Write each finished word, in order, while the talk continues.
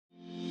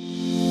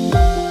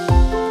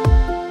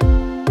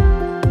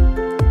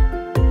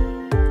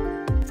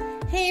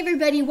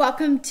everybody.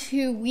 Welcome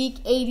to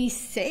week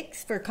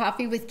 86 for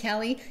Coffee with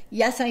Kelly.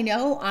 Yes, I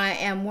know I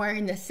am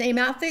wearing the same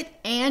outfit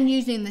and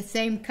using the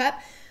same cup.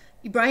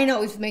 Brian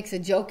always makes a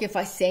joke if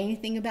I say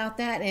anything about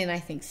that, and I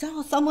think,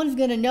 so someone's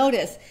going to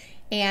notice.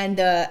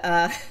 And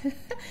I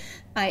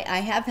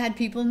have had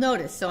people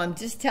notice, so I'm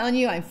just telling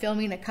you, I'm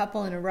filming a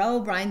couple in a row.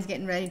 Brian's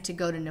getting ready to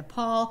go to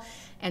Nepal,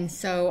 and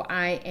so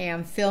I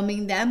am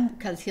filming them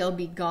because he'll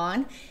be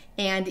gone.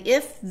 And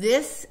if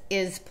this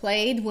is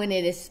played when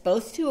it is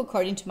supposed to,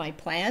 according to my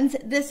plans,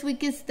 this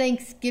week is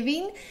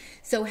Thanksgiving.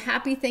 So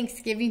happy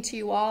Thanksgiving to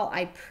you all.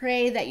 I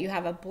pray that you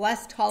have a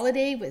blessed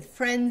holiday with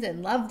friends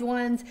and loved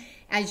ones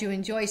as you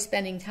enjoy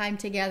spending time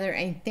together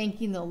and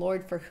thanking the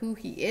Lord for who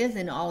He is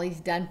and all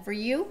He's done for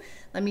you.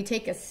 Let me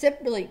take a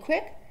sip really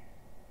quick.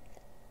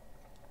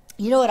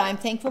 You know what I'm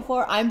thankful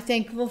for? I'm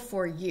thankful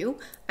for you.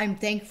 I'm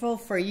thankful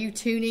for you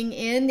tuning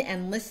in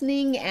and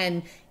listening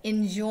and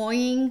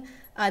enjoying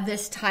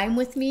this time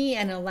with me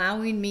and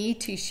allowing me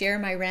to share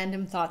my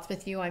random thoughts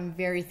with you. I'm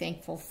very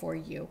thankful for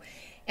you.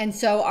 And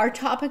so our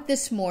topic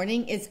this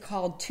morning is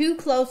called Too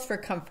Close for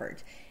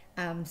Comfort.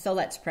 So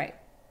let's pray.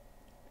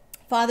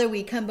 Father,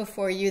 we come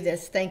before you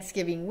this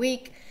Thanksgiving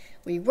week.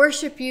 We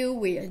worship you.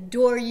 We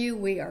adore you.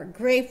 We are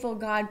grateful,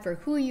 God, for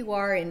who you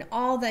are and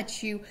all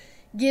that you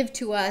give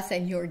to us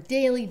and your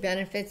daily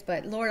benefits.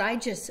 But Lord,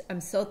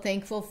 I'm so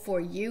thankful for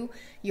you,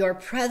 your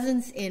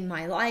presence in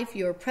my life,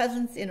 your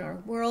presence in our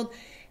world.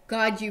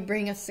 God, you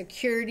bring us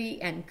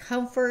security and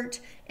comfort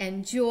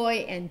and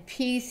joy and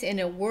peace in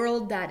a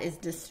world that is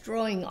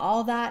destroying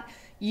all that.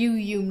 You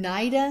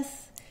unite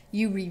us,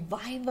 you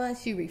revive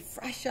us, you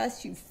refresh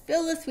us, you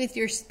fill us with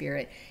your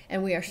spirit,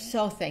 and we are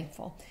so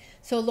thankful.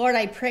 So Lord,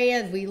 I pray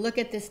as we look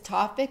at this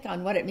topic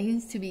on what it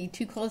means to be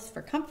too close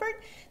for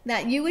comfort,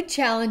 that you would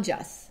challenge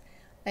us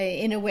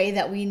in a way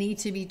that we need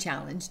to be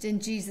challenged. In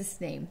Jesus'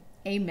 name,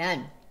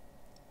 amen.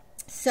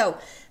 So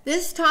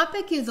this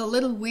topic is a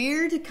little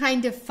weird,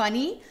 kind of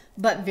funny,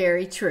 but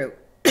very true.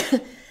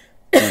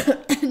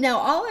 Now,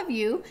 all of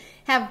you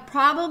have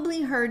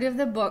probably heard of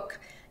the book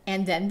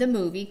and then the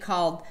movie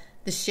called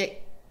The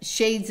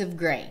Shades of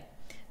Grey.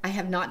 I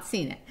have not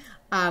seen it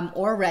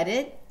or read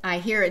it. I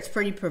hear it's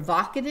pretty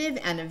provocative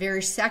and a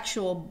very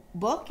sexual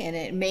book, and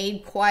it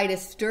made quite a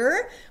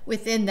stir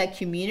within the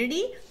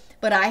community,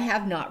 but I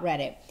have not read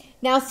it.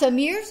 Now, some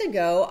years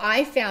ago,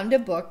 I found a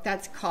book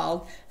that's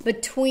called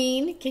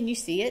can you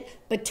see it?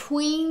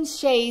 Between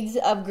Shades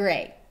of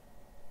Grey.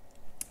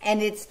 And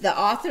the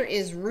author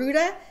is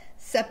Ruta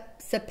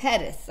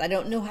Sepetys. I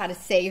don't know how to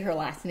say her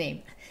last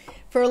name.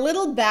 For a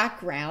little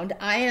background,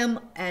 and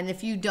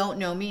if you don't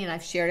know me, and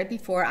I've shared it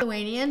before, I'm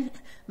Lithuanian.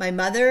 My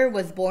mother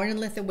was born in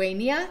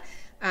Lithuania.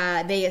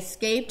 They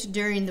escaped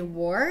during the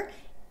war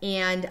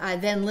and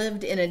then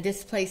lived in a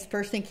displaced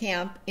person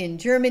camp in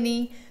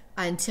Germany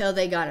until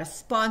they got a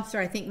sponsor.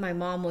 I think my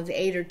mom was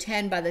 8 or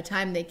 10 by the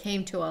time they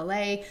came to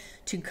LA.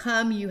 To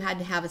come, you had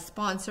to have a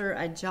sponsor,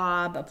 a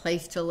job, a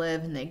place to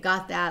live, and they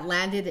got that,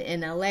 landed in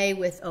LA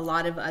with a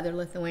lot of other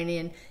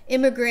Lithuanian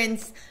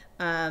immigrants.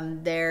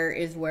 There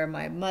is where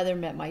my mother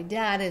met my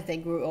dad as they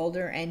grew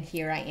older, and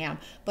here I am.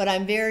 But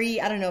I'm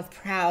I don't know if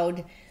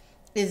proud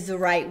is the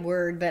right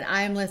word, but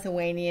I'm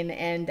Lithuanian,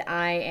 and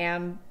I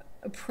am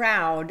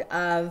proud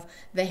of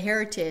the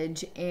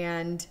heritage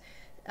and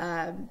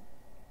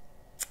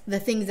the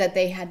things that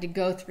they had to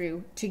go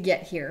through to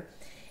get here.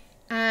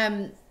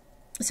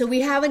 So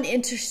we have an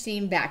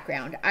interesting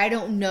background. I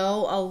don't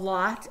know a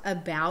lot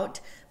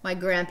about my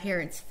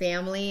grandparents'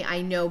 family.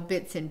 I know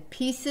bits and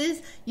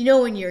pieces. You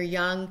know, when you're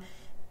young,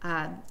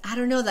 I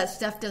don't know, that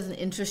stuff doesn't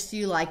interest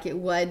you like it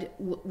would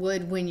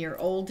when you're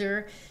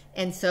older.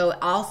 And so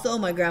also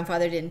my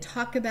grandfather didn't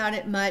talk about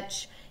it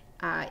much.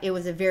 It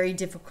was a very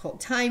difficult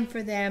time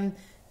for them,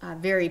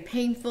 very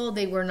painful.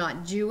 They were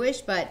not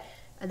Jewish, but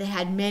they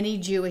had many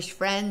Jewish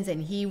friends,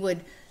 and he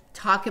would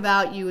talk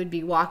about, you would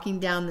be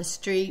walking down the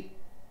street,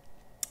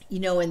 you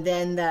know, and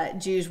then the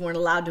Jews weren't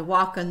allowed to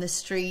walk on the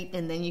street,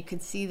 and then you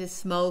could see the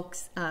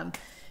smokes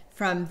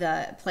from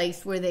the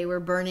place where they were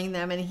burning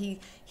them. And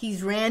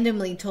he's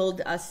randomly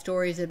told us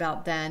stories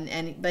about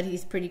then, but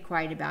he's pretty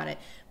quiet about it.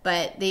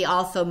 But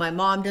my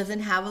mom doesn't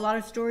have a lot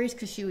of stories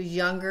because she was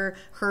younger.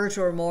 Hers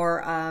were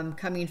more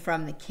coming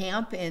from the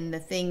camp and the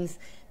things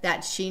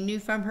that she knew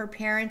from her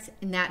parents.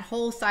 And that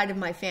whole side of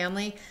my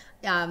family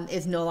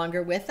is no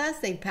longer with us.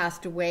 They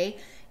passed away.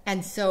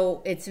 And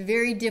so it's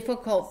very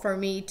difficult for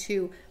me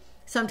to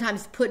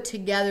sometimes put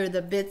together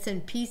the bits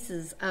and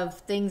pieces of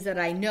things that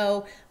I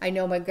know. I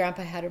know my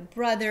grandpa had a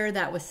brother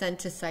that was sent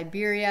to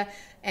Siberia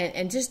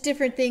and just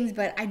different things,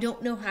 but I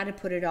don't know how to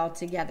put it all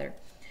together.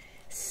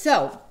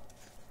 So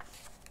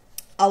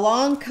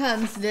along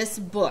comes this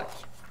book,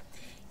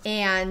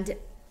 and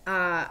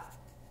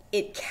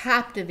it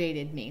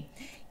captivated me.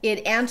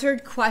 It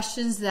answered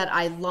questions that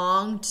I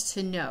longed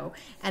to know,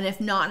 and if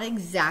not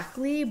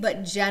exactly,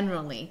 but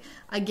generally.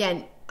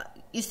 Again,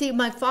 you see,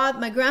 my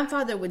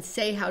grandfather would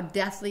say how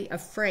deathly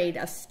afraid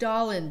of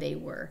Stalin they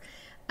were.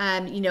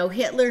 You know,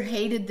 Hitler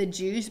hated the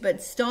Jews,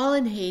 but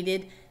Stalin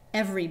hated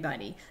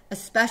everybody,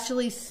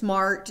 especially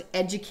smart,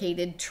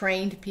 educated,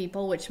 trained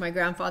people, which my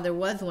grandfather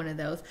was one of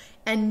those,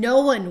 and no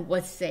one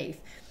was safe.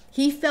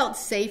 He felt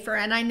safer,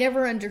 and I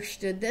never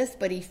understood this,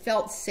 but he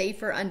felt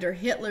safer under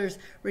Hitler's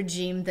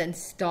regime than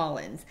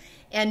Stalin's.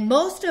 And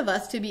most of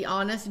us, to be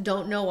honest,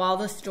 don't know all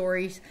the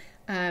stories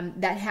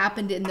that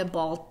happened in the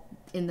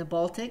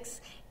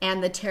Baltics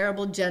and the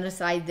terrible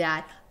genocide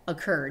that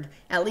occurred.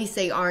 At least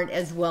they aren't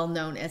as well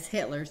known as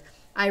Hitler's.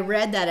 I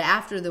read that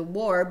after the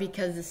war,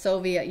 because the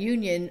Soviet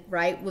Union,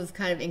 right, was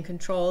kind of in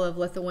control of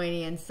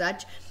Lithuania and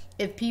such,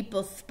 if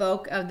people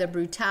spoke of the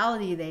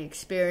brutality they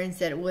experienced,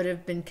 that it would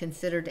have been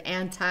considered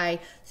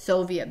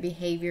anti-Soviet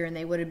behavior and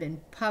they would have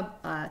been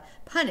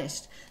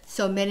punished.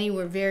 So many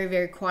were very,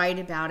 very quiet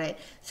about it.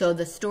 So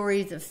the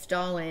stories of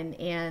Stalin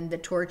and the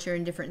torture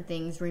and different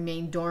things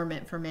remained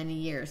dormant for many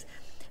years.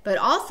 But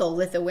also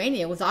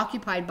Lithuania was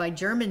occupied by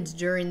Germans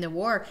during the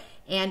war,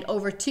 and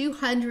over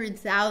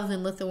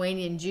 200,000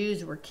 Lithuanian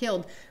Jews were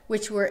killed,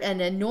 which were an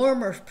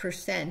enormous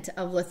percent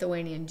of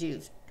Lithuanian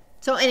Jews.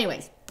 So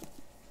anyways,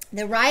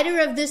 the writer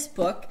of this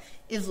book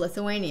is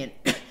Lithuanian.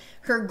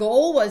 Her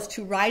goal was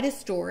to write a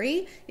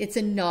story, it's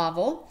a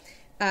novel,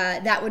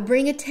 that would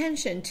bring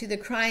attention to the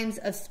crimes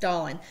of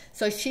Stalin.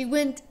 So she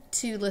went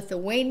to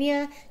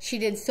Lithuania. She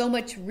did so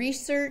much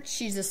research.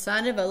 She's the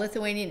son of a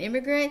Lithuanian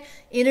immigrant,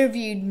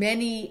 interviewed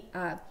many,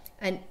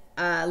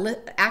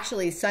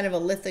 actually son of a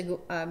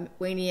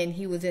Lithuanian,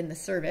 he was in the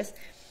service,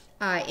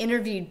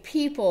 interviewed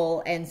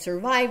people and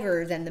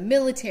survivors and the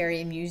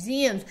military and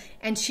museums,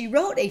 and she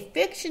wrote a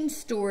fiction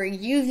story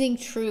using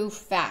true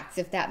facts,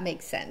 if that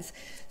makes sense.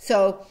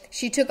 So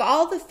she took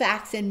all the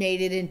facts and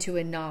made it into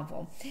a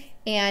novel.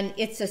 And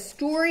it's a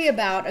story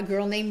about a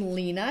girl named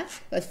Lena,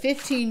 who was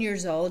 15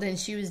 years old, and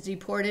she was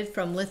deported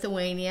from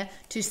Lithuania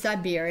to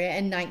Siberia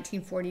in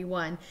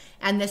 1941.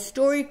 And the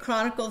story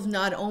chronicles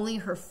not only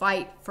her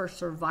fight for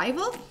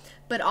survival,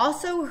 but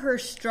also her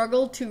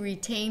struggle to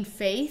retain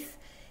faith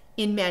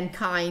in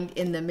mankind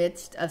in the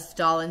midst of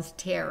Stalin's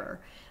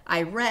terror.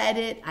 I read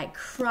it, I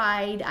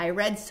cried, I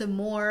read some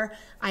more,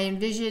 I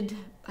envisioned,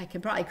 I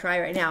could probably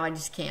cry right now, I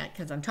just can't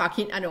because I'm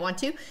talking, I don't want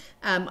to.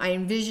 I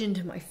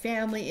envisioned my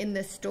family in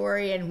this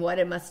story and what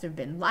it must have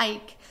been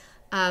like,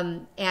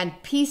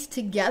 and pieced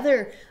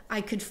together,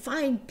 I could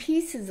find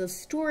pieces of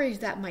stories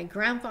that my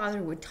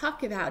grandfather would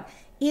talk about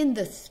in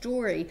the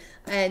story.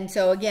 And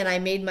so again, I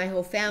made my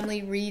whole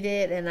family read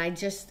it, and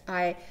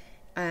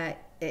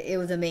it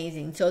was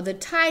amazing. So the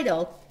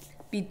title,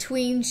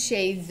 Between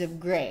Shades of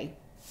Gray.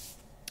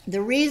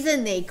 The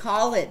reason they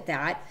call it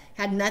that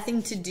had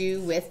nothing to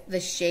do with the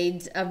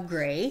shades of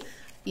gray,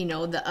 you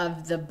know,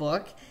 of the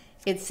book.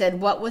 It said,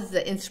 what was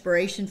the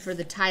inspiration for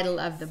the title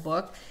of the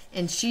book?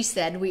 And she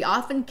said, we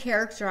often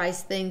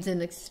characterize things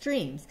in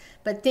extremes,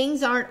 but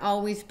things aren't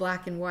always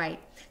black and white.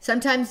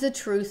 Sometimes the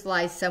truth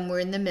lies somewhere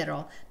in the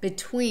middle,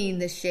 between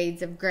the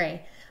shades of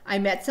gray. I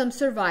met some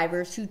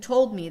survivors who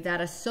told me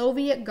that a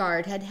Soviet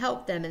guard had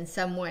helped them in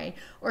some way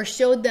or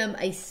showed them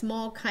a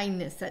small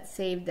kindness that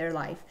saved their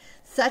life.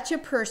 Such a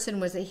person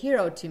was a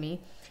hero to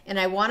me, and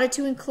I wanted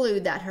to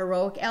include that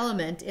heroic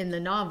element in the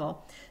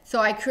novel. So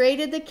I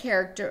created the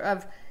character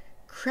of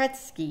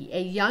Kretsky,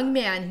 a young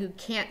man who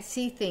can't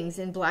see things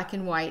in black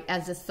and white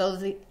as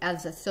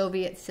the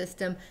Soviet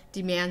system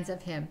demands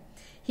of him.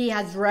 He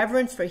has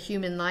reverence for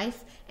human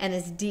life and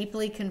is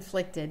deeply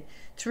conflicted.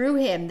 Through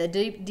him, the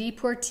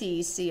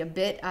deportees see a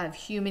bit of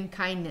human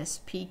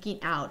kindness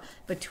peeking out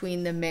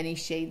between the many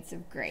shades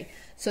of gray.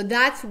 So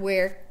that's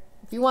where,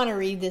 if you want to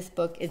read this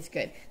book, it's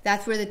good.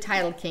 That's where the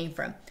title came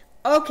from.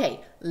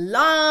 Okay,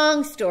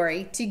 long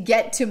story to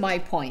get to my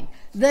point.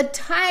 The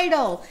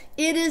title,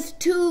 it is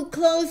too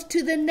close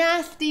to the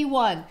nasty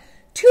one.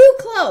 Too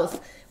close.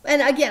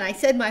 And again, I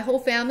said my whole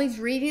family's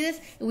reading this,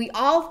 and we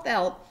all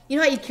felt, you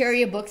know how you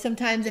carry a book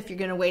sometimes if you're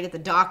going to wait at the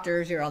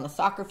doctor's or on the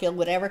soccer field,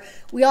 whatever.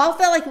 We all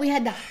felt like we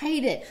had to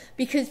hide it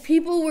because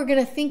people were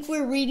going to think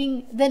we're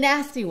reading the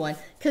nasty one.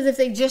 Because if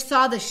they just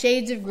saw the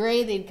shades of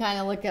gray, they'd kind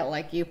of look at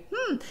like you,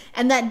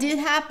 And that did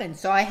happen.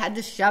 So I had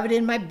to shove it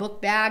in my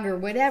book bag or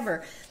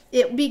whatever.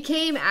 It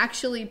became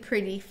actually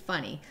pretty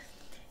funny.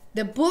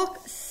 The book,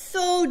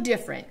 so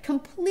different,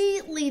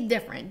 completely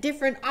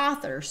different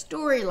author,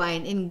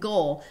 storyline, and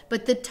goal.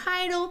 But the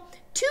title,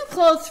 too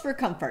close for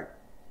comfort.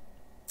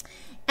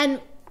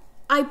 And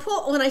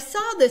when I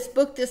saw this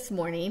book this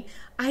morning,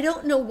 I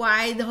don't know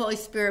why the Holy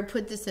Spirit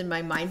put this in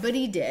my mind, but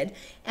he did.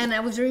 And I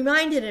was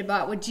reminded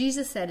about what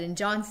Jesus said in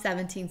John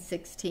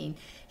 17:16.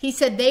 He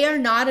said, they are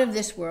not of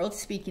this world,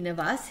 speaking of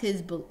us,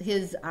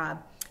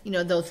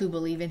 those who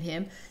believe in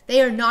him.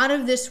 They are not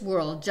of this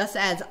world, just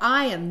as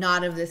I am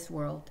not of this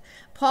world.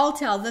 Paul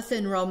tells us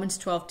in Romans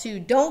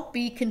 12:2, don't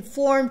be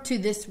conformed to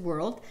this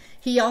world.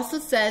 He also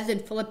says in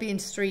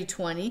Philippians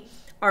 3:20,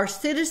 our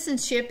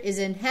citizenship is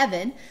in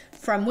heaven,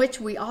 from which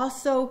we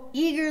also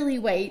eagerly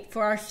wait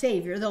for our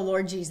Savior, the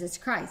Lord Jesus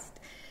Christ.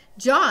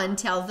 John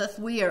tells us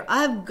we are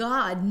of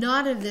God,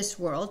 not of this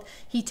world.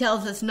 He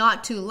tells us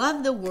not to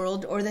love the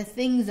world or the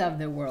things of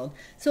the world.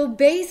 So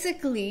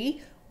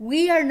basically,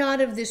 We are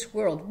not of this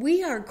world.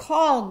 We are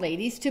called,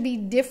 ladies, to be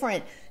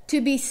different, to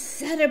be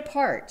set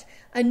apart.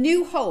 A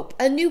new hope,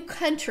 a new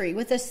country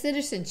with a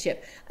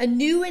citizenship, a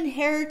new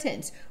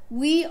inheritance.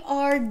 We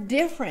are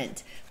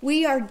different.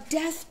 We are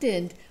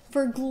destined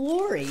for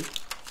glory.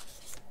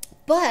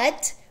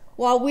 But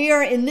while we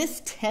are in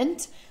this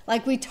tent,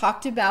 like we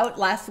talked about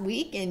last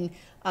week in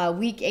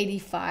week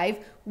 85,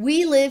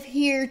 we live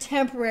here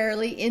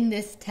temporarily in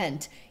this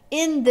tent,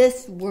 in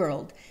this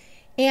world.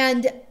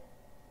 And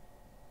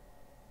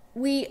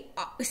we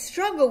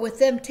struggle with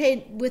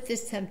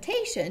this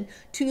temptation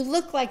to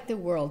look like the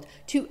world,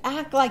 to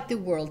act like the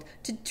world,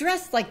 to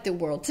dress like the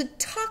world, to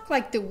talk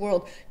like the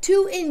world,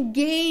 to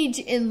engage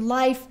in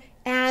life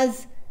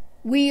as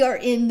we are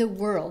in the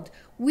world.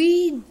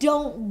 We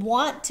don't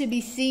want to be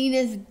seen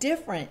as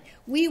different.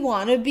 We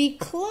want to be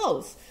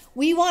close.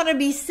 We want to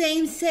be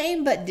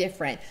same, but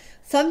different.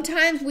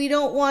 Sometimes we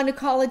don't want to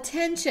call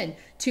attention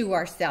to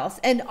ourselves.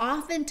 And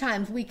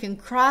oftentimes we can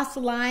cross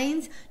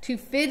lines to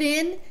fit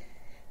in,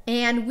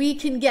 and we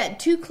can get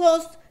too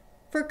close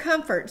for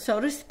comfort, so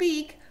to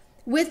speak,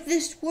 with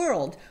this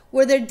world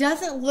where there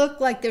doesn't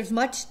look like there's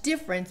much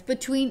difference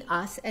between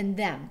us and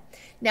them.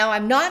 Now,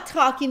 I'm not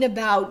talking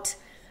about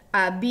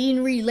being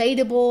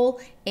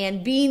relatable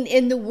and being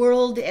in the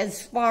world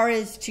as far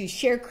as to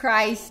share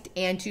Christ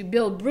and to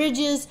build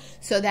bridges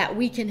so that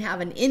we can have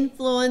an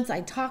influence.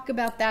 I talk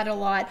about that a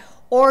lot.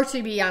 Or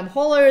to be, I'm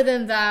holier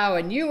than thou,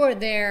 and you are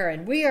there,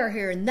 and we are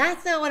here. And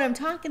that's not what I'm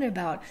talking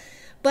about.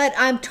 But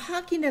I'm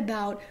talking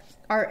about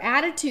our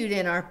attitude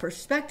and our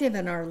perspective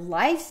and our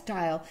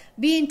lifestyle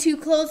being too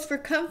close for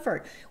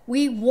comfort.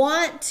 We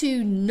want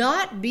to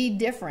not be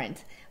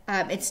different.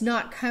 It's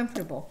not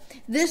comfortable.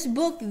 This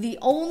book, the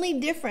only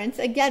difference,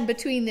 again,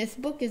 between this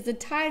book is the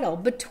title,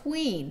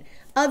 Between.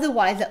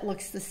 Otherwise, it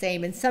looks the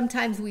same. And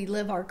sometimes we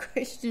live our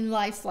Christian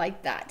lives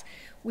like that.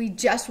 We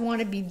just want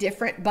to be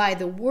different by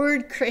the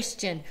word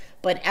Christian,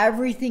 but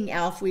everything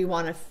else we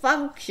want to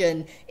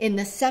function in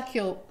the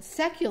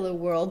secular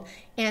world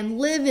and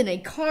live in a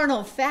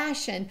carnal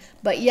fashion,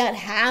 but yet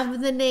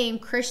have the name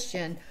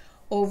Christian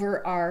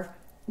over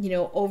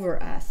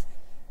over us.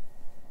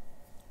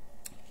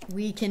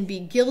 We can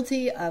be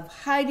guilty of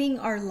hiding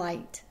our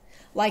light.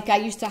 Like I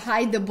used to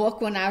hide the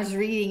book when I was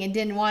reading and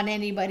didn't want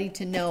anybody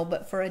to know,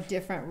 but for a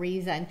different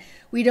reason.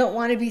 We don't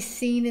want to be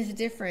seen as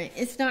different.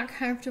 It's not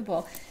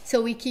comfortable.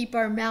 So we keep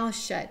our mouth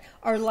shut,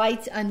 our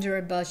lights under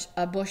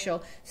a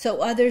bushel,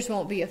 so others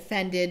won't be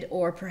offended,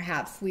 or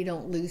perhaps we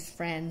don't lose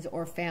friends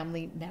or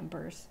family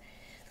members.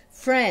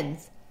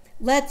 Friends,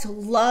 let's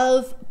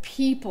love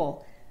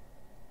people.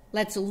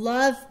 Let's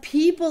love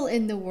people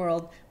in the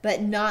world, but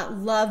not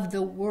love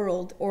the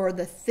world or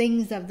the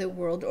things of the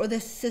world or the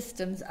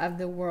systems of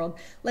the world.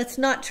 Let's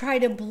not try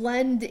to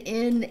blend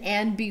in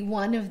and be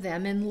one of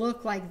them and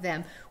look like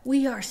them.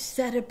 We are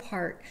set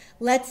apart.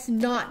 Let's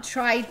not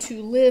try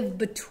to live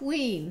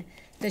between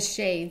the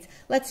shades.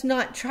 Let's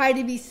not try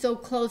to be so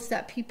close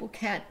that people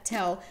can't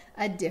tell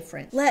a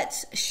difference.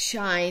 Let's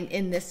shine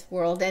in this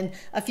world. And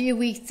a few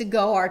weeks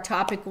ago, our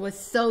topic was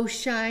so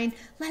shine.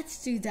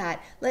 Let's do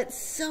that. Let's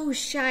so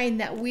shine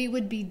that we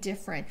would be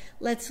different.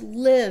 Let's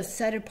live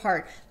set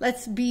apart.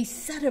 Let's be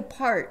set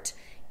apart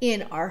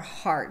in our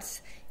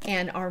hearts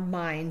and our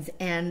minds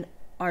and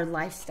our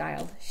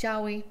lifestyle,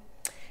 shall we?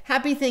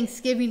 Happy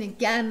Thanksgiving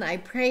again. I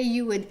pray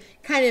you would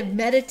kind of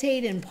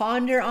meditate and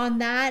ponder on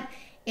that,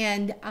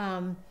 and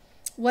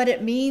what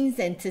it means,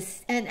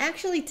 and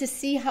actually to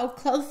see how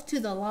close to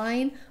the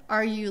line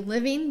are you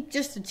living.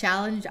 Just a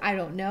challenge. I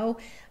don't know.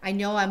 I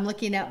know I'm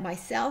looking at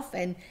myself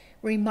and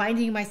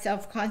reminding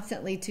myself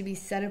constantly to be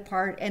set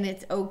apart, and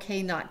it's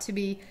okay not to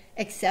be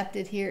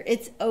accepted here.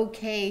 It's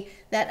okay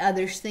that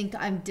others think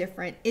I'm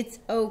different. It's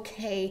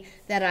okay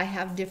that I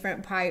have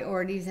different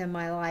priorities in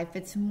my life.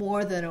 It's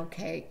more than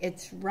okay.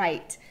 It's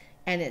right,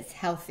 and it's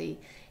healthy.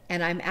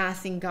 And I'm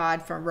asking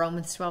God from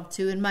Romans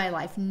 12:2 in my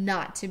life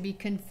not to be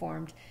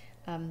conformed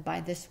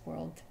by this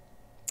world.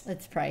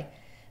 Let's pray.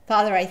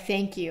 Father, I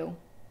thank you.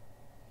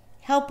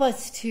 Help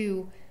us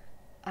to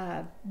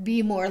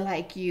be more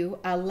like you.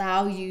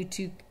 Allow you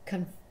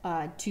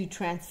to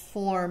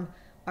transform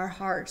our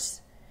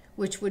hearts,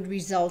 which would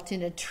result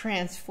in a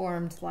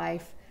transformed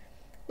life.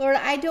 Lord,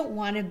 I don't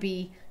want to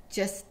be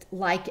just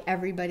like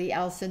everybody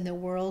else in the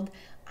world.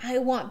 I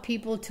want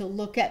people to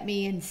look at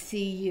me and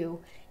see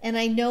you. And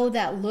I know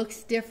that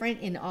looks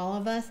different in all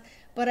of us,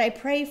 but I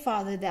pray,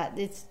 Father, that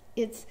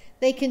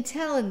they can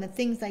tell in the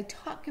things I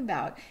talk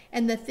about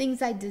and the things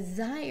I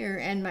desire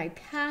and my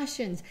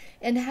passions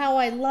and how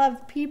I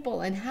love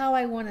people and how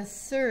I want to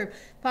serve.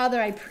 Father,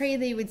 I pray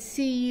they would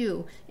see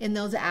you in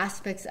those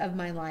aspects of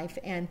my life.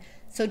 And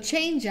so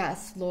change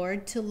us,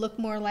 Lord, to look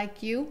more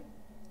like you.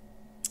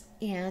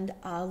 And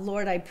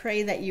Lord, I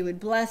pray that you would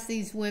bless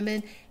these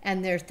women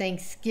and their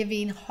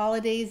Thanksgiving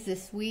holidays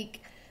this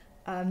week.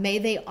 May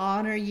they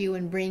honor you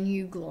and bring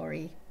you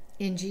glory.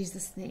 In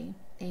Jesus' name,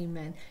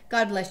 amen.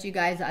 God bless you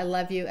guys. I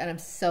love you, and I'm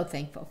so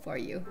thankful for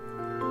you.